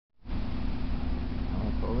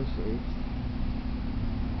Let's see.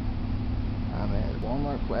 I'm at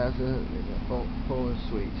Walmart Plaza, full of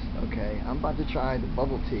sweets. Okay, I'm about to try the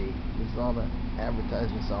bubble tea. This is all the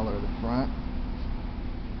advertisements all over the front.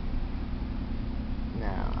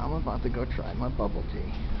 Now, I'm about to go try my bubble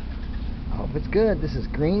tea. I hope it's good. This is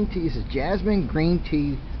green tea. This is jasmine green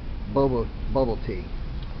tea bubble tea.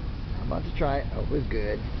 I'm about to try it. I hope it's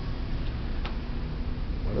good.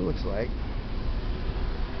 What it looks like.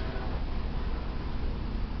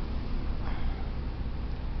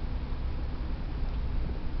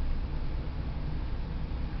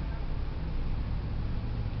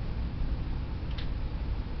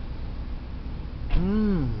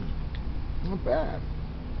 Not bad.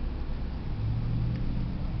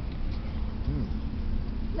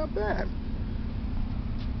 Not bad.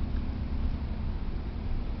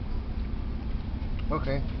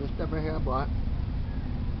 Okay, this stuff right here I bought.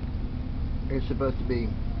 It's supposed to be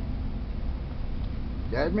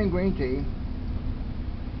jasmine green tea,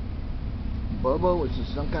 boba, which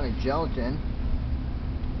is some kind of gelatin.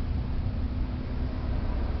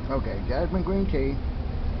 Okay, jasmine green tea.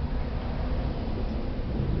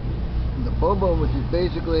 The boba, which is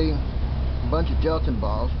basically a bunch of gelatin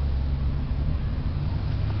balls.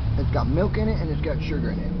 It's got milk in it and it's got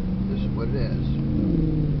sugar in it. This is what it is.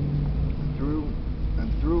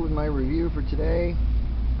 I'm through with my review for today,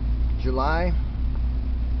 July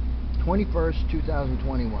 21st,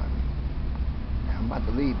 2021. I'm about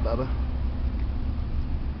to leave, Bubba.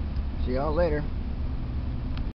 See y'all later.